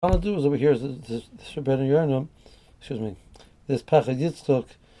want to do is over here is this Rebbeinu Yonah, excuse me, this Pachad Yitzchok,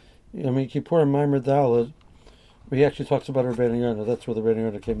 Kippur and Maimer Daled, where he actually talks about Rebbeinu Yonah. That's where the Rebbeinu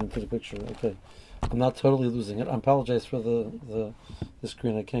Yonah came into the picture. Okay, I'm not totally losing it. I apologize for the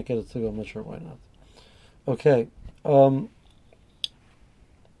screen. I can't get it to go. I'm not sure why not. Okay.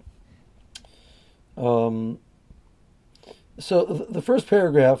 So the first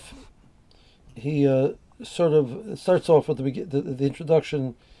paragraph, he sort of starts off with the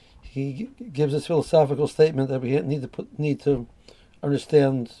introduction. He gives this philosophical statement that we need to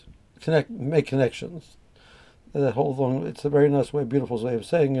understand, make connections. That whole long, it's a very nice way, beautiful way of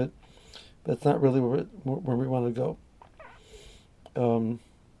saying it, but it's not really where we want to go.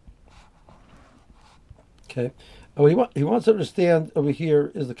 Okay, what he wants to understand over here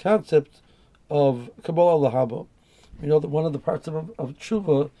is the concept of Kabbalah al-Haba. We know that one of the parts of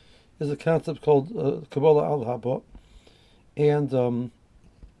tshuva is a concept called Kabbalah al-Haba, and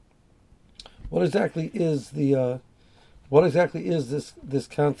what exactly is this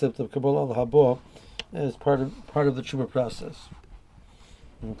concept of Kabbalah al-Haba as part of the tshuva process?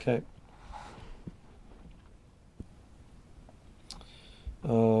 Okay.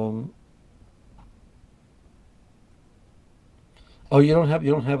 You don't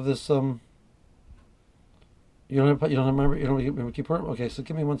have this you don't remember Kippur? Okay, so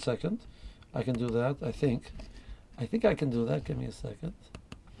give me 1 second. I can do that. I think I can do that. Give me a second.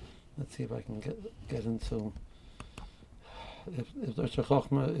 Let's see if I can get into if Rosh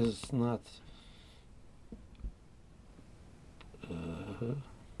Chochmah is not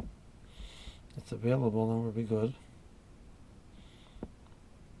it's available, then we'll be good.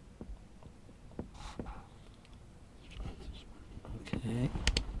 Okay.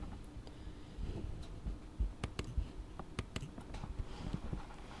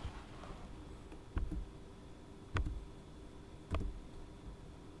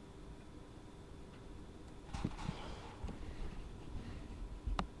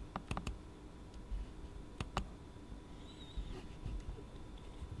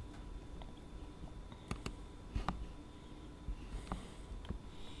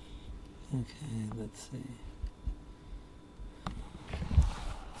 Okay, let's see.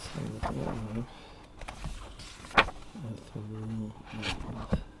 Rule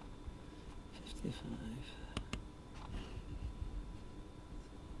 55.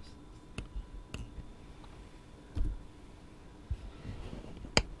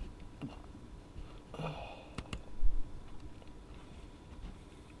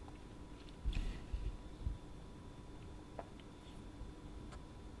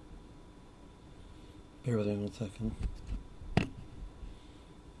 Bear with me 1 second.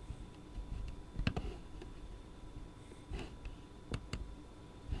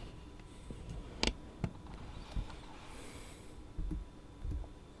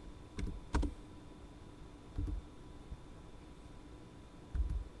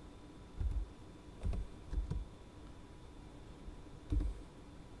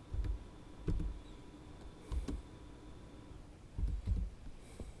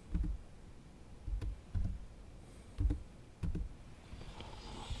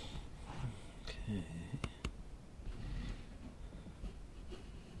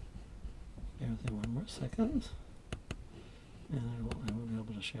 Bear with me 1 more second, and I will be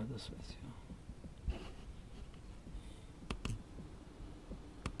able to share this with you.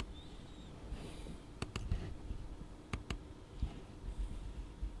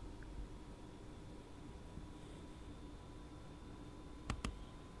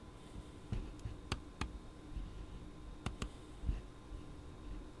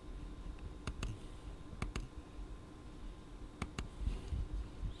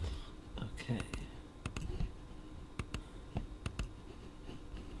 Okay.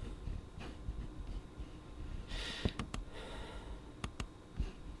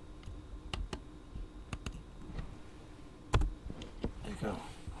 There you go.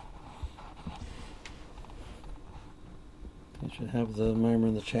 You should have the mimer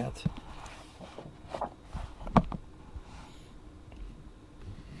in the chat.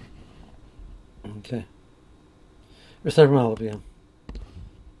 Okay. Receive Malabia.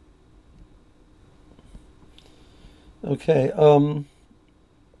 Okay,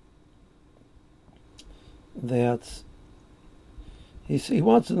 that he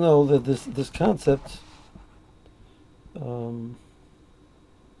wants to know that this concept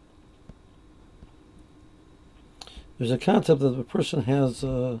there's a concept that the person has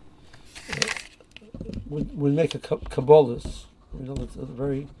would make a kabbalas. It's a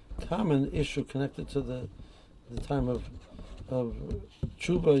very common issue connected to the time of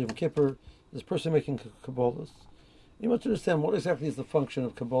Tshuva, Yom Kippur. This person making kabbalas. You must understand what exactly is the function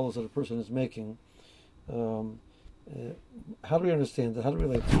of Kabbalahs that a person is making. How do we understand it? How do we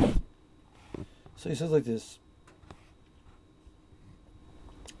relate to it? So he says like this.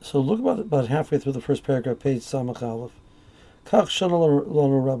 So look about halfway through the first paragraph, page Samach Aleph. Kach Shana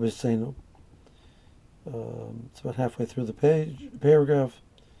Lanu Rabbi Seinu. It's about halfway through the paragraph.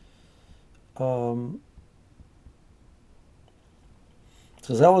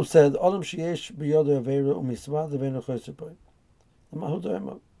 So Zalab said, "Adam sheyesh biyodo aveira umisvad aveinu choser boy."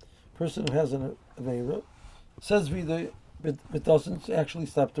 The person who has an aveira says vida, but doesn't actually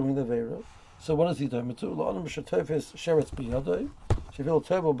stop doing the aveira. So what is he doing? Adam shetofes sheretz biyodo shevil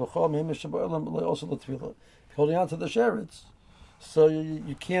tevil b'chol meimish shabolam also l'tefila. Holding on to the sheretz, so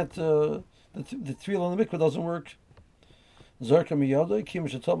you can't. The tefillah in the mikveh doesn't work. Zarka miyado kim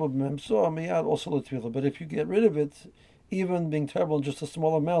shetobah b'memso amiyad also l'tefila. But if you get rid of it, even being terrible in just a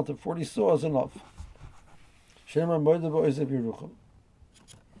small amount of 40 saw is enough.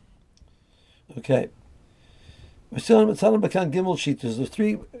 Okay. There's 3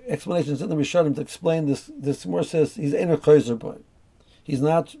 explanations in the Rishonim to explain this. This more says he's Einer Chayzer boy. He's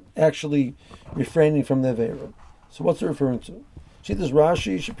not actually refraining from the Aveira. So what's it referring to? See this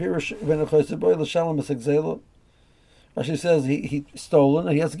Rashi, Shapira Einer Chayzer boy, L'Shalom Esek. Rashi says he stolen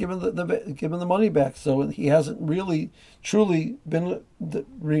and he has to give him the money back. So he hasn't really truly been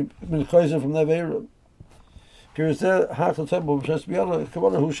chayzer from the aveira.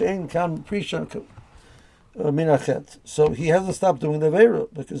 So he hasn't stopped doing the aveira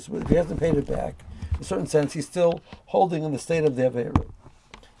because if he hasn't paid it back, in a certain sense, he's still holding in the state of the aveira.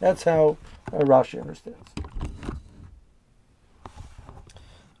 That's how Rashi understands.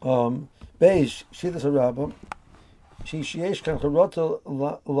 Beish Shidas Harabah. The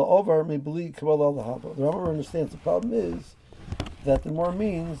Rambam understands the problem is that the more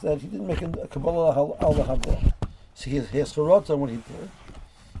means that he didn't make a Kabbalah al Haba. So he has charata on what he did.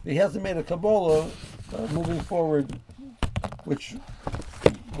 But he hasn't made a Kabbalah moving forward, which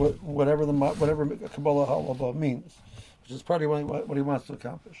whatever Kabbalah al Haba means, which is partly what he wants to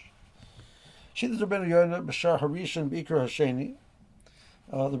accomplish. Shittas Rabbeinu Yonah B'Shar Harishan B'Ikra Hasheni.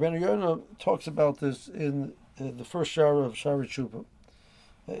 The Rabbeinu Yonah talks about this in the first shara of Shari Tshuva.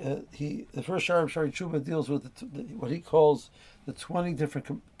 The first shara of Shari Tshuva deals with what he calls the 20 different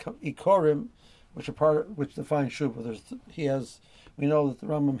ikorim, which define Tshuva. We know that the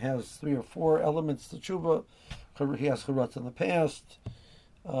Rambam has 3 or 4 elements to Tshuva. He has Charat in the past.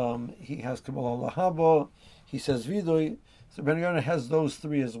 He has Kabbalah Lahaba. He says Vidui. So Ben Yonah has those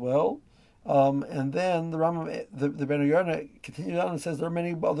 3 as well. And then the Rambam, the Ben Yonah continues on and says there are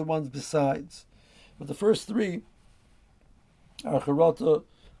many other ones besides. But the first 3 are Charata,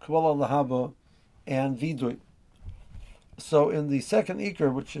 Kabbalah Lahaba, and Vidui. So in the second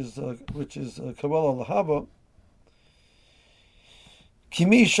Iker, which is Kabbalah Lahaba, the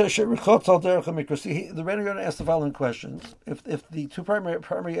Rebbe Yonah asked the following questions: If the 2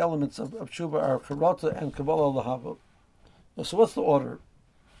 primary elements of Tshuva are Charata and Kabbalah Lahaba, so what's the order?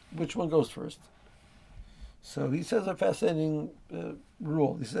 Which one goes first? So he says a fascinating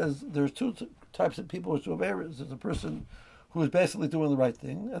rule. He says there's 2 types of people with Averas. There's a person who is basically doing the right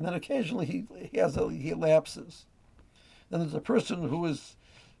thing, and then occasionally he lapses. Then there's a person who is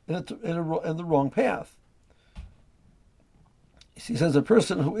in the wrong path. He says a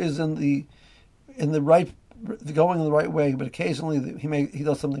person who is going in the right way, but occasionally he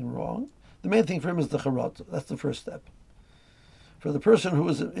does something wrong. The main thing for him is the charata. That's the first step. For the person who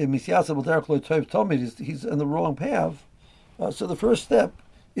is in misyasa b'derech lo tov tamid, he's in the wrong path. So the first step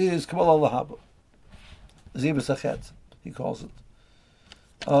is Kabbalah Lahaba, Zivas Achet, he calls it.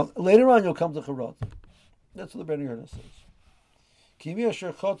 Later on, you'll come to Charata. That's what the Ben Yonah says. Kimi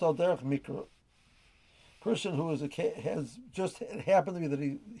asher chot al derech mikra. Person who has just happened to be that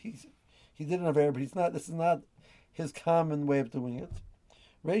he did an affair, but this is not his common way of doing it.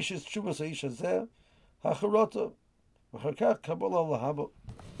 Reishis tshuvas haish hazeh hacharata v'charkach Kabbalah Lahaba.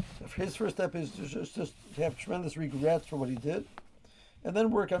 His first step is to just have tremendous regrets for what he did, and then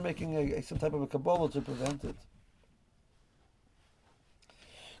work on making some type of a Kabbalah to prevent it.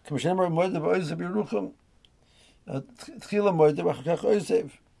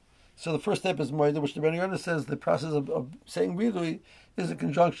 So the first step is Moedah, which the Ben Yonah says the process of saying Vidui is in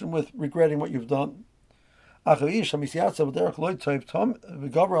conjunction with regretting what you've done. A person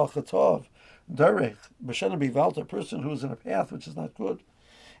who's in a path which is not good,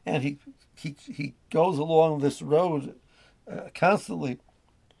 and he goes along this road constantly.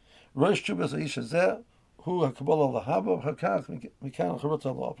 So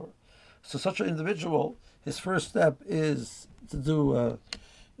such an individual, his first step is to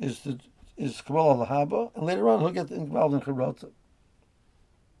is Kabbalah Lahaba, and later on he'll get involved in Charata.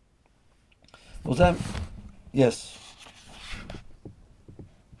 Was that? Yes.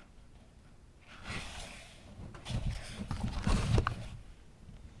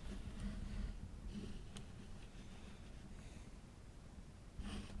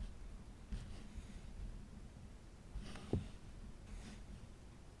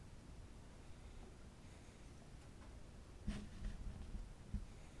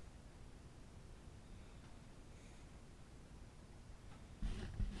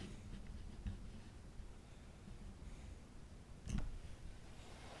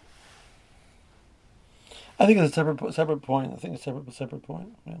 I think it's a separate point. I think it's a separate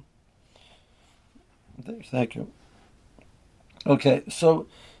point. Yeah. Thank you. Okay, so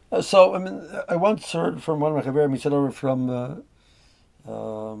I mean, I once heard from one of my chaverim. He said over from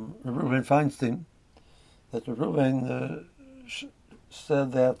Reuven Feinstein that Reuven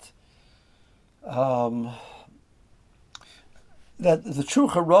said that that the true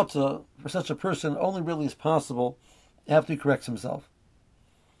charata for such a person only really is possible after he corrects himself.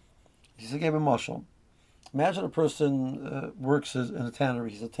 He gave a mashal. Imagine a person works in a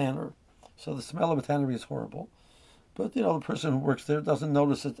tannery. He's a tanner, so the smell of a tannery is horrible. But the person who works there doesn't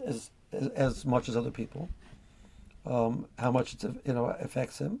notice it as much as other people. How much it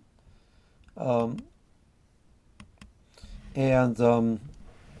affects him, and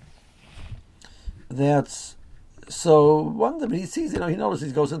that's so. One day he sees, he notices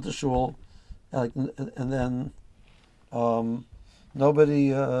he goes into shul, and then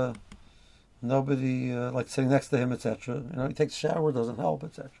nobody. Nobody like sitting next to him, etc. He takes a shower, doesn't help,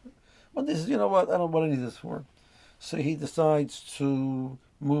 etc. One day he says, "You know what? I don't know what I need this for." So he decides to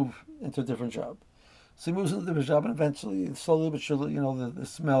move into a different job. So he moves into a different job, and eventually, slowly but surely, the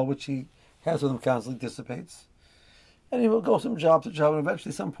smell which he has with him constantly dissipates. And he will go from job to job, and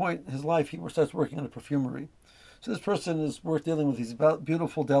eventually, at some point in his life, he starts working in a perfumery. So this person is dealing with these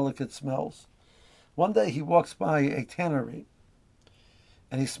beautiful, delicate smells. One day, he walks by a tannery,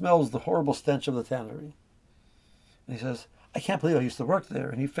 and he smells the horrible stench of the tannery. And he says, "I can't believe I used to work there."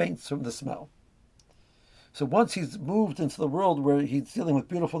 And he faints from the smell. So once he's moved into the world where he's dealing with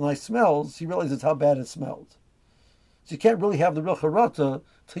beautiful, nice smells, he realizes how bad it smelled. So you can't really have the real charata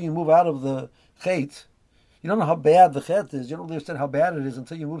until you move out of the chet. You don't know how bad the chet is. You don't understand how bad it is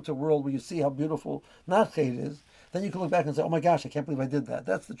until you move to a world where you see how beautiful not chet is. Then you can look back and say, "Oh my gosh, I can't believe I did that."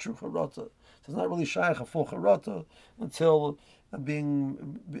 That's the true charata. So it's not really shaykh a full charata until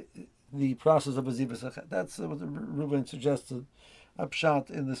being the process of a zivas achet. That's what the Reuven suggested, a pshat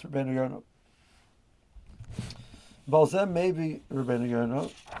in this Rebbeinu Yonah. Balzem maybe Rebbeinu Yonah.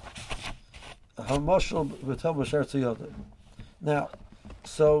 Hamashal v'tel b'shar tziyada. Now,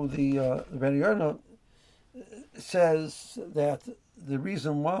 so the Rebbeinu Yonah says that the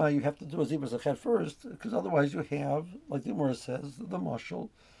reason why you have to do a zivas achet first, because otherwise you have, like the Gemara says, the mashal,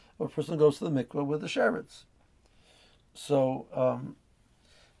 or a person goes to the mikveh with the sheretz. So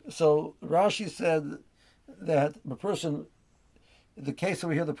Rashi said that the person, the case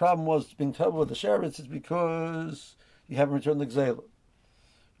over here, the problem was being troubled with the sheretz is because you haven't returned the gzela.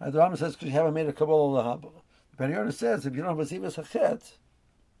 The Rambam says because you haven't made a kabbalah lahaba. The Ben Yonah says if you don't have a zivas hachet,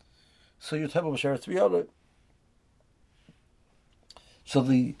 so you're troubled with sheretz v'yodah. So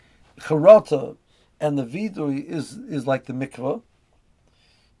the charata and the vidui is like the mikvah.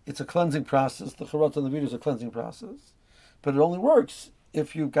 It's a cleansing process. The charata and the vidui is a cleansing process. But it only works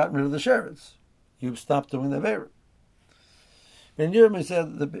if you've gotten rid of the sheretz. You've stopped doing the avera. Ben Yirmiyah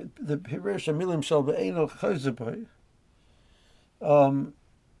said the Pirish Amilim Shal Be'eno Chayzeboy.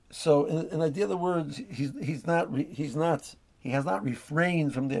 So in idea of the words, he has not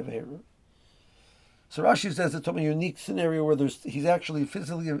refrained from the avera. So Rashi says it's a unique scenario where he's actually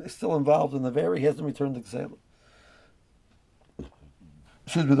physically still involved in the avera. He hasn't returned the gzela.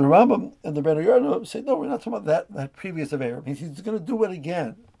 Excuse me, the Rambam and the Ben Yonah say, no, we're not talking about that previous avera. He's going to do it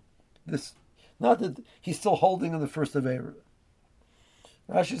again. Not that he's still holding in the first avera.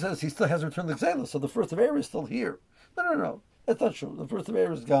 Rashi says he still hasn't returned the gzela, so the first avera is still here. No, that's not true. The first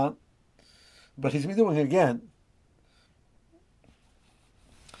avera is gone, but he's going to be doing it again.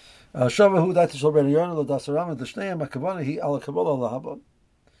 They both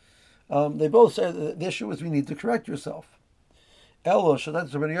say the issue is we need to correct yourself. But the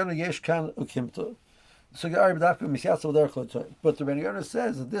Rebbeinu Yonah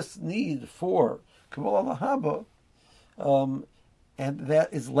says that this need for Kabbalah Lahaba, and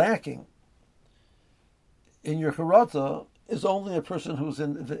that is lacking in your charata, is only a person who's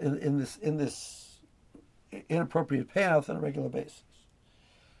in this inappropriate path on a regular basis.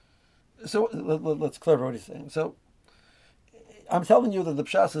 So let's clarify what he's saying. So I'm telling you that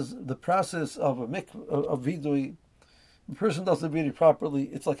the process of a mikvah of vidui. The person does the vidui properly.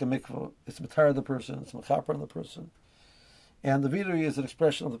 It's like a mikvah. It's matar the person. It's mechaper on the person. And the vidui is an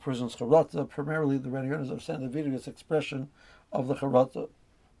expression of the person's charata. Primarily, the Raniyanas understand the vidui is an expression of the charata.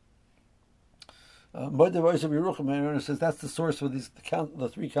 Moed Voice of Yerucham, Raniyanas says that's the source for the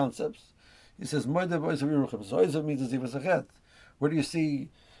three concepts. He says Moed Voice of Yerucham. Zoizav means zivas achet. Where do you see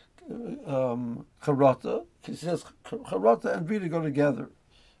charata? He says charata and vidui go together.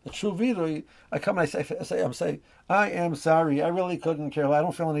 The true vidui, I come and I'm saying, I am sorry. I really couldn't care. I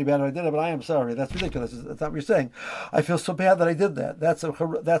don't feel any bad. I did it, but I am sorry. That's ridiculous. That's not what you're saying. I feel so bad that I did that. That's a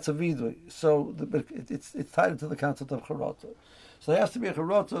vidui. So it's tied into the concept of charata. So there has to be a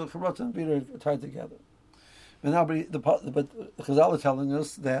charata and vidui are tied together. But now, but Chazal is telling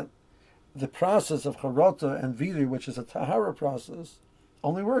us that the process of charata and vidui, which is a tahara process,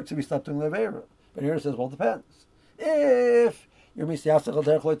 only works if you stop doing levera. But here it says, well, it depends. If you're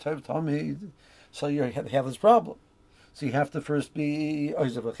so you have this problem. So you have to first be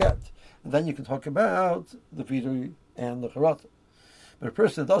oizav achet, and then you can talk about the vidui and the charata. But a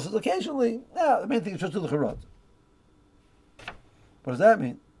person that does it occasionally, the main thing is just do the charata. What does that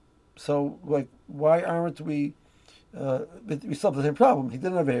mean? So, like, why aren't we? We still have the same problem. He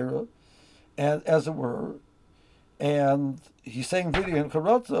did an avera, and as it were, and he's saying vidui and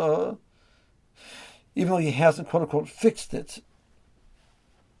charata, even though he hasn't quote unquote fixed it.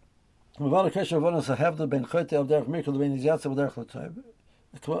 So the chilik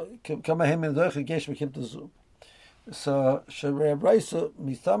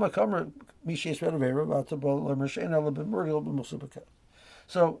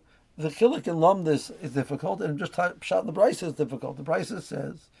in lumdis is difficult, and just shot in the brisa is difficult. The brisa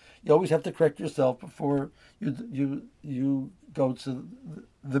says you always have to correct yourself before you go to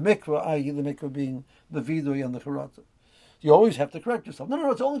the mikvah, i.e. the mikvah being the vidui and the charata. You always have to correct yourself. No,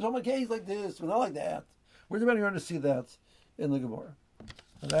 it's only on a case like this, but not like that. Where's anybody going to see that in the Gemara?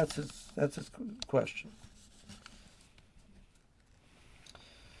 And that's his question.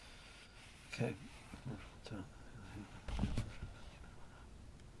 Okay.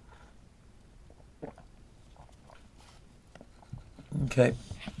 Okay.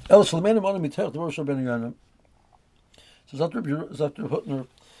 El Shlomeinu Manu Mitech Devar Shel Ben Yonah. So Dr. Hutner,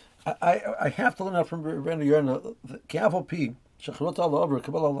 I have to learn out from Ben Yonah. K'afal pi shecharot al over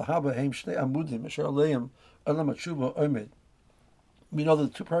kabbalah al haba heim shnei amudim asher aleim elam tshuva omed. We know the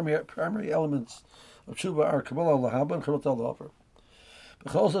two primary elements of tshuva are kabbalah al haba and charot al over.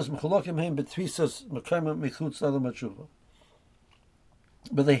 B'cholzas mecholokim heim betvisas mekayim mechutz elam tshuva.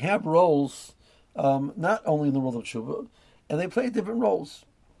 But they have roles, not only in the world of tshuva, and they play different roles.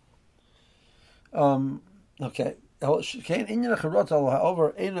 Okay. The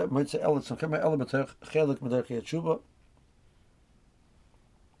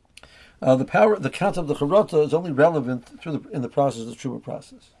concept of the charata is only relevant in the process of the tshuva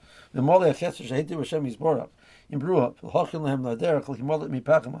process.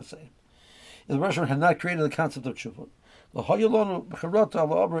 The Russian had not created the concept of tshuva.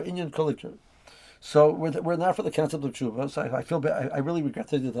 So we're not for the concept of tshuva. So I feel bad. I really regret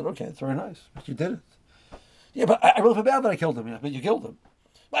that I did that. Okay, it's very nice, but you did it. Yeah, but I really feel bad that I killed him. Yeah, but you killed him.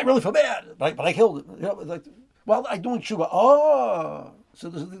 I really feel bad, but I killed him. You know, like, well, I'm doing tshuva. Oh, so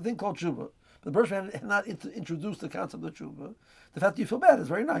there's a thing called tshuva. The person had not introduced the concept of tshuva. The fact that you feel bad is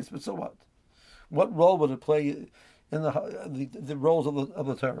very nice, but so what? What role would it play in the roles of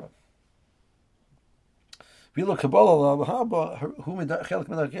the Torah? But regards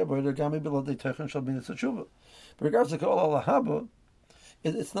to Kabbalah al-Haba,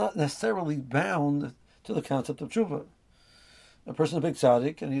 it's not necessarily bound to the concept of tshuva. A person is a big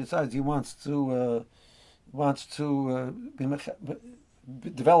tzaddik, and he decides he wants to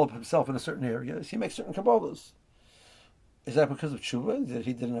develop himself in a certain area. So he makes certain kabbalas. Is that because of tshuva that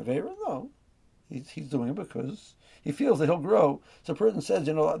he did an avera? No, he's doing it because he feels that he'll grow. So a person says,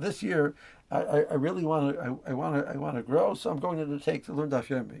 this year I really want to grow, so I'm going to undertake to learn Daf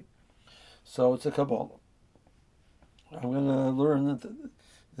Yomi. So it's a kabbalah. I'm going to learn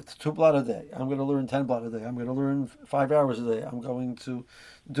it's 2 blot a day. I'm going to learn 10 blot a day. I'm going to learn 5 hours a day. I'm going to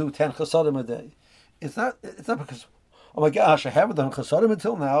do 10 chasadim a day. It's not because, oh my gosh, I haven't done chasadim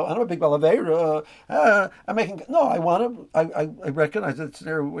until now. I'm a big balavera. I'm making, no, I recognize it's an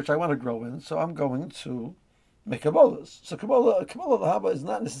area which I want to grow in, so I'm going to make kabbalas. So Kabbalah al-Haba is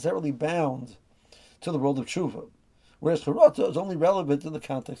not necessarily bound to the world of tshuva, whereas charata is only relevant in the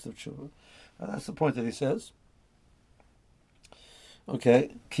context of tshuva. That's the point that he says.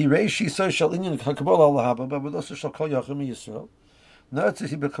 Okay, ki reishi social inyan Kabbalah al-Haba, but also shall call Yachim Yisrael. The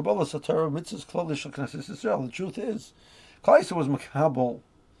truth is, Klal Yisrael was makabel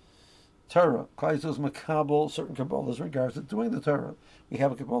Torah. Klal Yisrael was makabel certain Kabbalahs in regards to doing the Torah. We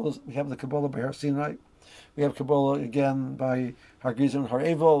have the Kabbalah by Har Sinai. We have Kabbalah again by Har Gerizim and Har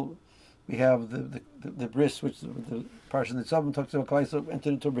Evel. We have the bris, which the Parsha Nitzavim talks about. Klal Yisrael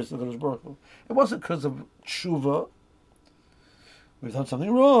entered into a bris of the Baruch Hu. It wasn't because of tshuva. We've done something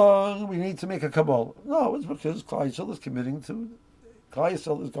wrong. We need to make a Kabbalah. No, it's because Klal Yisrael is committing to. Klal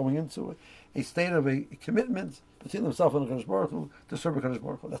Yisrael is going into a state of a commitment between themselves and the Kadosh Baruch Hu to serve the Kadosh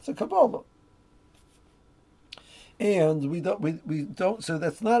Baruch Hu. That's a Kabbalah. And we don't. So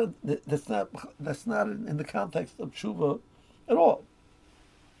that's not in the context of tshuva at all.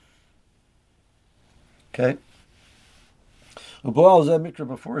 Okay. Uboal zeh mikra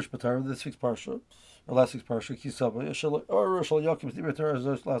before Ishbatar, this week's parsha, or last week's parsha, Kisava, or Shal Yakim Tibetar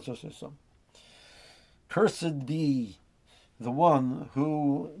Azos Lasos. Cursed be the one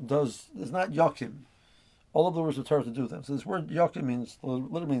who is not Yakim. All of the words of Torah to do them. So this word Yakim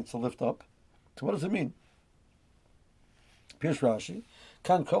literally means to lift up. So what does it mean? Pirush Rashi,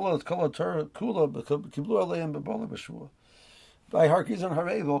 Kan Kola Torah Kula Kiblu Aleim Bebola B'Shua. By Har Gerizim and Har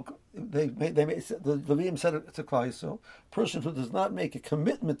Evel, the Levium said it's a Klal Yisrael. A person who does not make a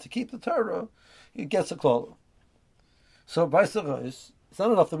commitment to keep the Torah, he gets a Klal. So by Sarais, it's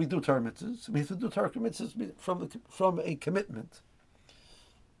not enough that we do Torah mitzvahs. We have to do Torah mitzvahs from a commitment.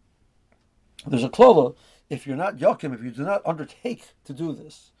 There's a Klal. If you're not Yakim, if you do not undertake to do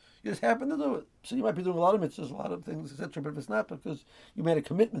this, you just happen to do it. So you might be doing a lot of mitzvahs, a lot of things, etc. But if it's not because you made a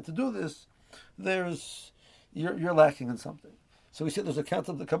commitment to do this, you're lacking in something. So we say there's a concept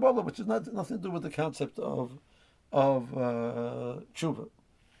of the Kabbalah, which is nothing to do with the concept of tshuva.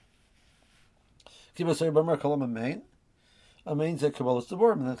 Amen is a Kabbalah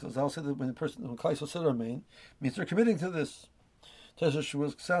Tabor, and then I'll say that when Klal Yisrael said Amen, means they're committing to this.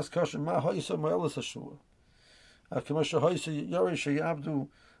 Teshuvah ksas kasher ma ha'isa ma'elas hashuvah. K'masher ha'isa yari sheyabdu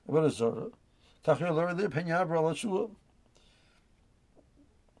avodah zara. Kachir l'rei pen yabra al hashuvah.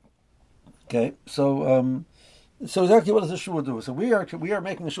 Okay, so exactly what does the shua do? So we are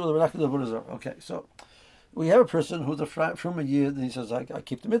making a shua that we're not going to do avodah zara. Okay, so we have a person who's from a year, and he says, I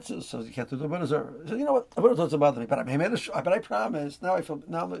keep the mitzvahs, so you can't do the avodah zara. He says, you know what, avodah zara doesn't bother me, but I promise. Now I feel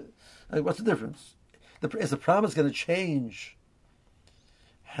what's the difference? Is the promise going to change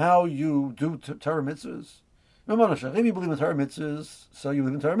how you do Torah mitzvahs? If you believe in Torah mitzvahs, so you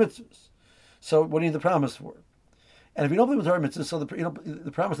believe in Torah mitzvahs. So what do you need the promise for? And if you don't believe in Torah mitzvahs, so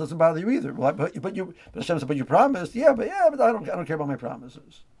the promise doesn't bother you either. Well, but Hashem said, but you promised, but I don't care about my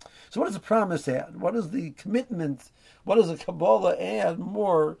promises. So what does the promise add? What is the commitment? What does the Kabbalah add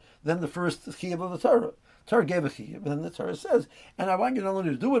more than the first chiyuv of the Torah? Torah gave a chiyuv, and then the Torah says, and I want you not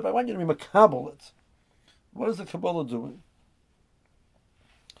only to do it, but I want you to be makabel it. What is the Kabbalah doing?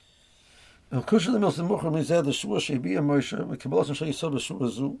 If a person is so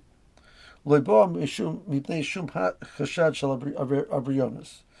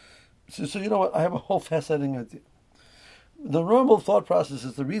you know what? I have a whole fascinating idea. The normal thought process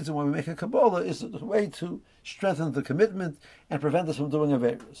is the reason why we make a Kabbalah is a way to strengthen the commitment and prevent us from doing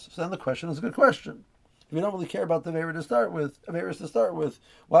Averos. So then the question is a good question. If you don't really care about the Averos to start with,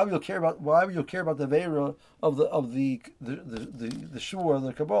 why would you care about the Avera of the Shua,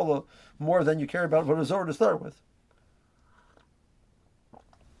 the Kabbalah, more than you care about what is Zohar to start with?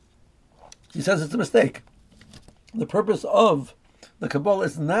 He says it's a mistake. The purpose of the Kabbalah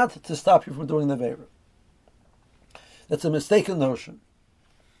is not to stop you from doing the Avera. That's a mistaken notion.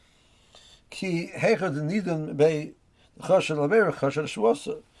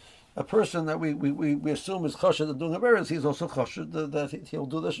 A person that we assume is chashid of doing Averos, he's also chashid that he'll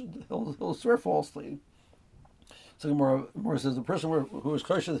do this. He'll swear falsely. So Gemara says the person who is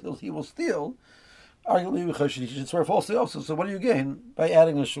chashid, he will steal. Arguably, he should swear falsely also. So what do you gain by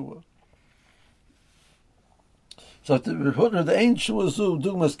adding a shua? So the ain shua zu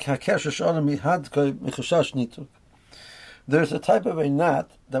dugmas kakesh shana mihadkoi mechashash nituk. There's a type of a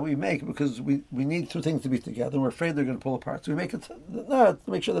knot that we make because we need two things to be together, and we're afraid they're going to pull apart. So we make a knot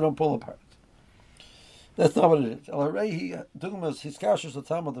to make sure they don't pull apart. That's not what it is.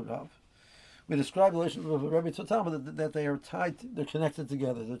 We describe the relationship of Rebbe to Talmud that they are tied, they're connected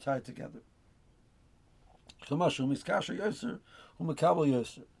together, they're tied together. The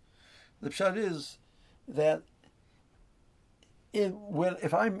pshat is that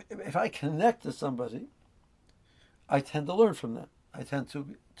if I connect to somebody, I tend to learn from them. I tend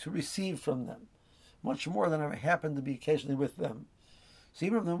to receive from them much more than if I happen to be occasionally with them. So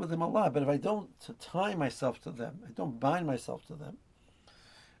even if I'm with them a lot, but if I don't tie myself to them, I don't bind myself to them,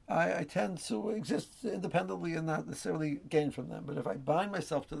 I tend to exist independently and not necessarily gain from them. But if I bind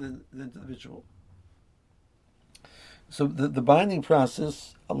myself to the individual, So the binding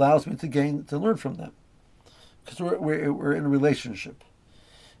process allows me to learn from them, because we're in a relationship.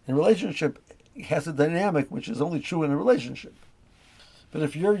 And a relationship has a dynamic which is only true in a relationship. But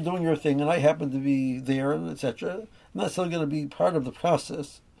if you're doing your thing and I happen to be there, and etc., I'm not still going to be part of the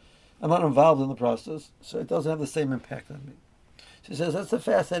process. I'm not involved in the process, so it doesn't have the same impact on me. She says that's the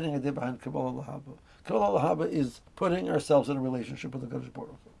fascinating idea behind Kabbalah Lahaba. Kabbalah Lahaba is putting ourselves in a relationship with the Kadosh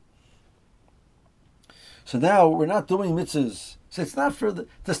Baruch Hu. So now we're not doing mitzvahs. So it's not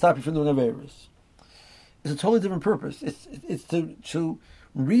to stop you from doing averos. It's a totally different purpose. It's to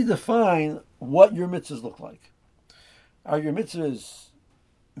redefine what your mitzvahs look like. Are your mitzvahs?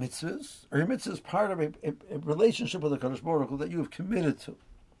 Are your mitzvahs part of a relationship with the Kadosh Baruch Hu that you have committed to?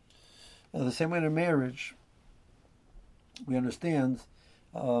 Now, the same way in a marriage, we understand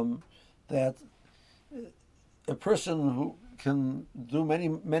that a person who can do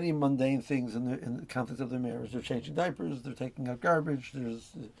many mundane things in the context of their marriage. They're changing diapers, they're taking out garbage,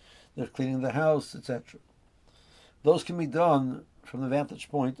 they're cleaning the house, etc. Those can be done from the vantage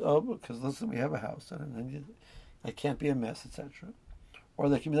point of, because listen, we have a house, and I can't be a mess, etc. Or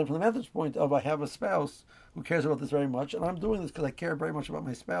they can be done from the vantage point of, I have a spouse who cares about this very much, and I'm doing this because I care very much about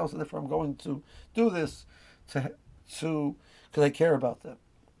my spouse, and therefore I'm going to do this because I care about them.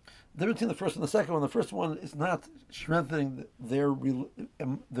 The difference between the first and the second one: the first one is not strengthening their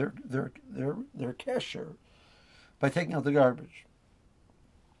kasher by taking out the garbage.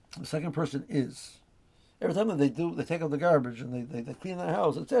 The second person is. Every time that they take out the garbage and they clean their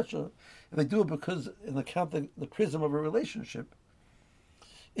house, etc. And they do it because, in the prism of a relationship,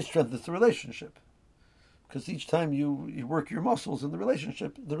 it strengthens the relationship. Because each time you work your muscles in the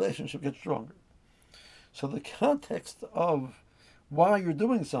relationship gets stronger. So the context of why you're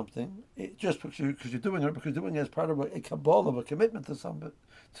doing something, just because you're doing it, because you're doing it as part of a kabbalah, of a commitment to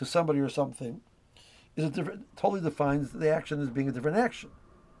somebody or something, totally defines the action as being a different action.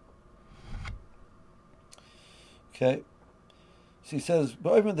 Okay, so he says,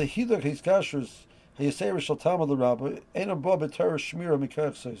 "But even the hiduk his kashrus hayaserish shel talmud l'rabbi ain't above b'torah shmira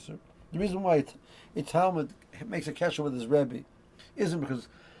mikach seiser." The reason why a talmud makes a kasher with his rebbe isn't because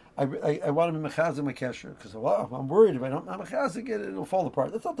I want to be mechazik my kasher, because I'm worried if I'm mechazik it, it'll fall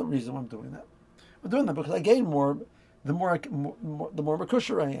apart. That's not the reason why I'm doing that. I'm doing that because I gain more the more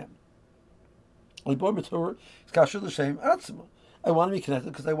mekusher I am. I want to be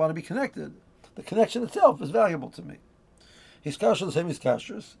connected because I want to be connected. The connection itself is valuable to me. His kasher the same as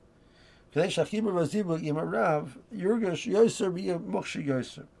kashrus. The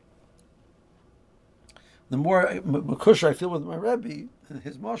more mekusher I feel with my Rebbe and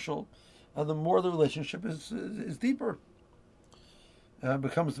his mashal, the more the relationship is deeper.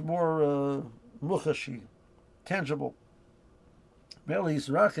 Becomes more muchashi, tangible.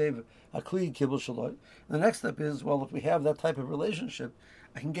 The next step is, well, if we have that type of relationship,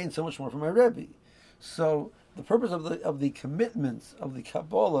 I can gain so much more from my Rebbe. So the purpose of the commitment of the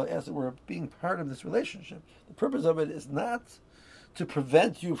Kabbalah, as it were, being part of this relationship, the purpose of it is not to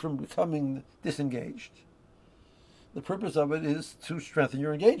prevent you from becoming disengaged. The purpose of it is to strengthen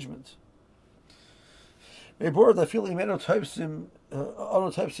your engagement.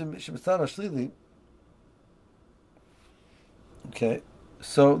 Okay,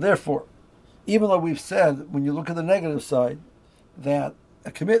 so therefore, even though we've said, when you look at the negative side, that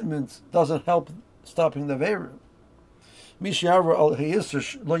a commitment doesn't help stopping the Aveira, the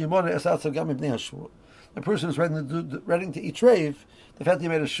person who's ready to eat treif, the fact that he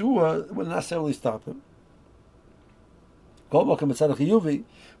made a shua will not necessarily stop him. But on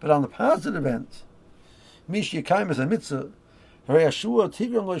the positive end, is a mitzvah.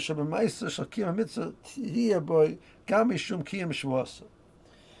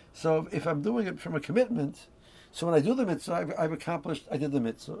 So if I'm doing it from a commitment, so when I do the mitzvah, I did the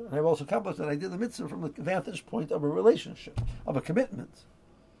mitzvah. And I've also accomplished that I did the mitzvah from the vantage point of a relationship, of a commitment.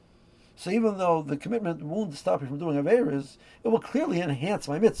 So even though the commitment won't stop me from doing averas, it will clearly enhance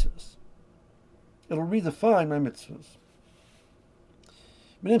my mitzvahs. It'll redefine my mitzvahs.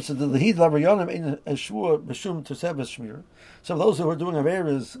 So those who are doing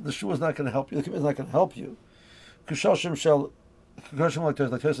averas, the shua is not going to help you. The commitment is not going to help you. So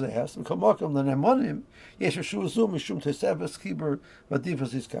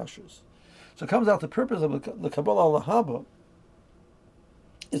it comes out the purpose of the Kabbalah Lahaba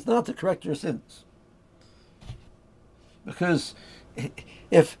is not to correct your sins. Because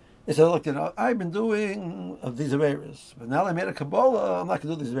if it's look, I've been doing these averas, but now I made a Kabbalah, I'm not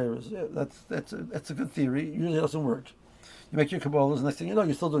going to do these averas. Yeah, that's a good theory. Usually it doesn't work. You make your Kabbalahs, and next thing you know,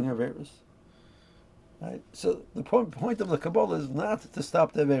 you're still doing averas. Right? So the point of the Kabbalah is not to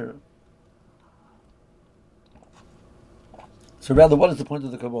stop the avera. So rather, what is the point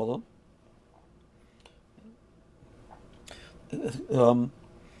of the Kabbalah?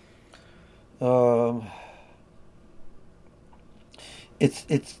 It's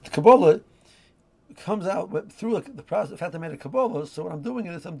the Kabbalah comes out through the process. The fact I made a Kabbalah, so when I'm doing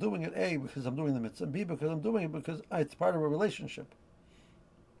it, I'm doing it A, because I'm doing the mitzvah, and B, because I'm doing it because it's part of a relationship.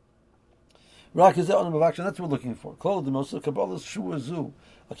 That's what we're looking for. Klal the most Kabbalah shua zu.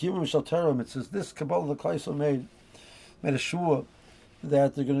 Akiyum mishaltera mitzvahs. This Kabbalah the Klaiso made a shua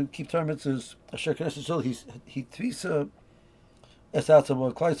that they're going to keep Torah mitzvahs. Asher Knesset Shul. He tvisa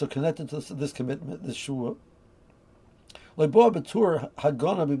esatzah Klaiso connected to this commitment, this shua. The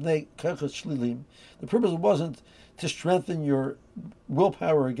purpose wasn't to strengthen your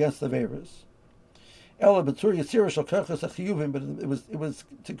willpower against the Averas. But it was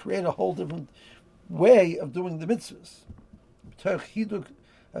to create a whole different way of doing the mitzvahs.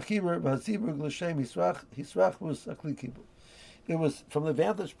 It was from the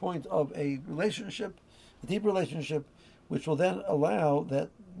vantage point of a relationship, a deep relationship, which will then allow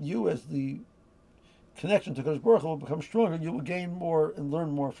that you, as the connection to Kadosh Baruch Hu, will become stronger. You will gain more and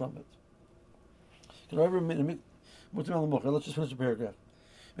learn more from it. Let's just finish the paragraph.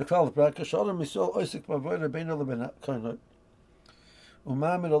 A person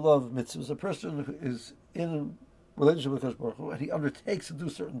who is in a relationship with Kadosh Baruch Hu, and he undertakes to do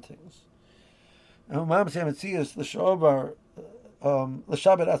certain things. And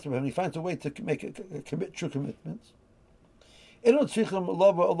he finds a way to make true commitments. The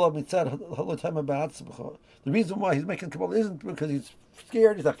reason why he's making Kabbalah isn't because he's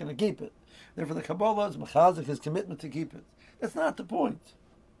scared he's not going to keep it. Therefore, the Kabbalah is mechazik his commitment to keep it. That's not the point.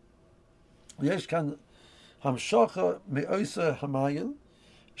 Says,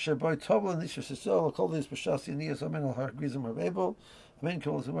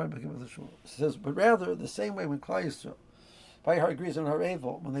 but rather the same way when Klal Yisrael, by Har Grizim Har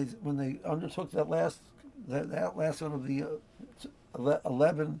Evel, when they undertook that last one of the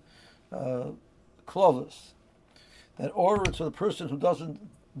 11 klovos, that order to the person who doesn't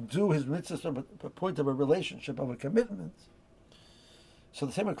do his mitzvahs from a point of a relationship, of a commitment. So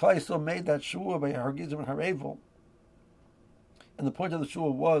the same way Klal Yisrael made that shua by Har Grizim and Har Evel, and the point of the shua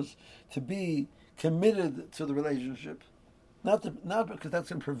was to be committed to the relationship, not because that's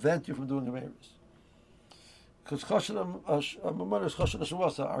going to prevent you from doing the Averos. Because arguably,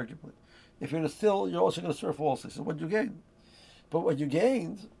 if you're going to steal, you're also going to swear falsely. So what you gain? But what you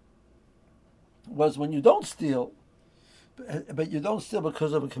gained was when you don't steal, but you don't steal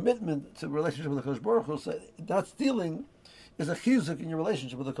because of a commitment to a relationship with the Kadosh Baruch Hu. So not stealing is a chizuk in your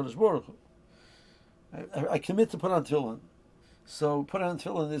relationship with the Kadosh Baruch Hu. I commit to put on tefillin. So put on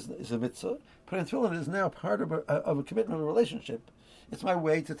tefillin is a mitzvah. Put on tefillin is now part of a commitment of a relationship. It's my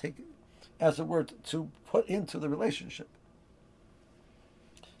way to take, as it were, to put into the relationship.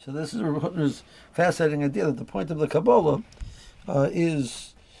 So this is Rav Hutner's fascinating idea that the point of the Kabbalah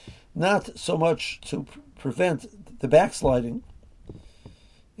is not so much to prevent the backsliding.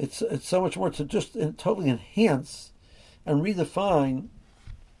 It's so much more to just totally enhance and redefine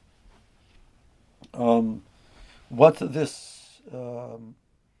what this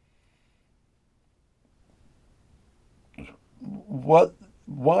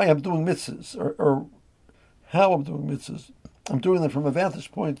why I'm doing mitzvahs or how I'm doing mitzvahs. I'm doing them from a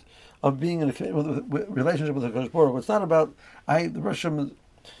vantage point of being in a relationship with the Kadosh Baruch Hu. It's not about the Rosh Hashanah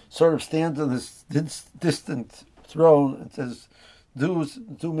sort of stands on this distant throne and says, "Do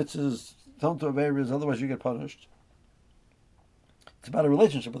mitzvahs, don't do averos, otherwise you get punished." It's about a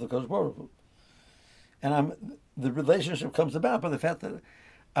relationship with the Kadosh Baruch Hu, and the relationship comes about by the fact that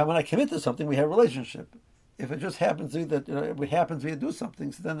when I commit to something, we have a relationship. If it just happens to be that it happens we do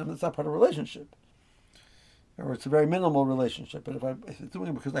something, so then it's not part of a relationship. Or it's a very minimal relationship. But if it's doing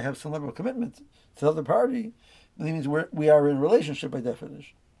it because I have some level of commitment to the other party, then it means we are in a relationship by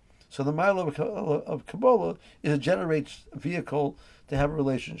definition. So the mile of Kabbalah is it generates a vehicle to have a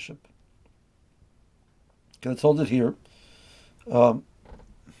relationship. Okay, let's hold it here.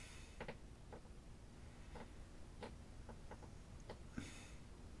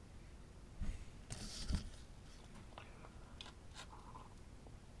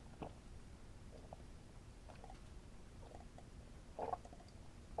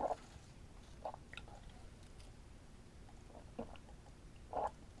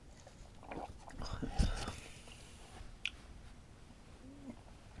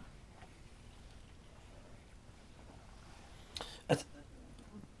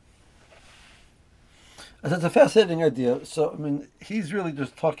 That's a fascinating idea. So, I mean, he's really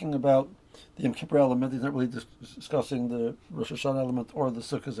just talking about the Yom Kippur element. He's not really discussing the Rosh Hashanah element or the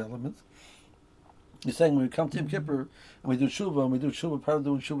Sukkot element. He's saying when we come to Yom Kippur and we do tshuva, part of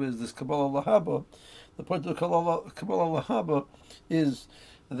doing tshuva is this Kabbalah Lahaba. The point of Kabbalah Lahaba is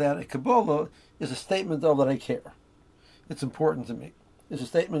that a Kabbalah is a statement of that I care. It's important to me. It's a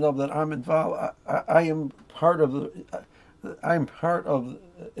statement of that I'm involved. I am part of the. I'm part of.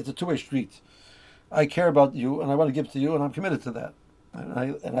 It's a two-way street. I care about you, and I want to give to you, and I'm committed to that.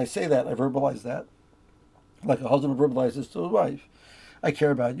 And I say that. I verbalize that, like a husband verbalizes to his wife. I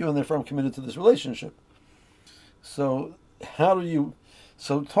care about you, and therefore I'm committed to this relationship. So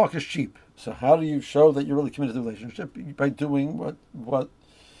So talk is cheap. So how do you show that you're really committed to the relationship? By doing what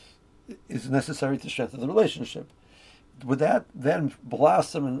is necessary to strengthen the relationship. Would that then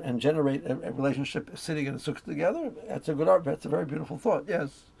blossom and generate a relationship sitting in a sukkah together? That's a good art. That's a very beautiful thought.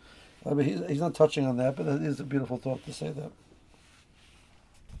 Yes, I mean, he's not touching on that, but it is a beautiful thought to say that.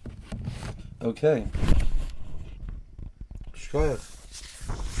 Okay. Shkoyach.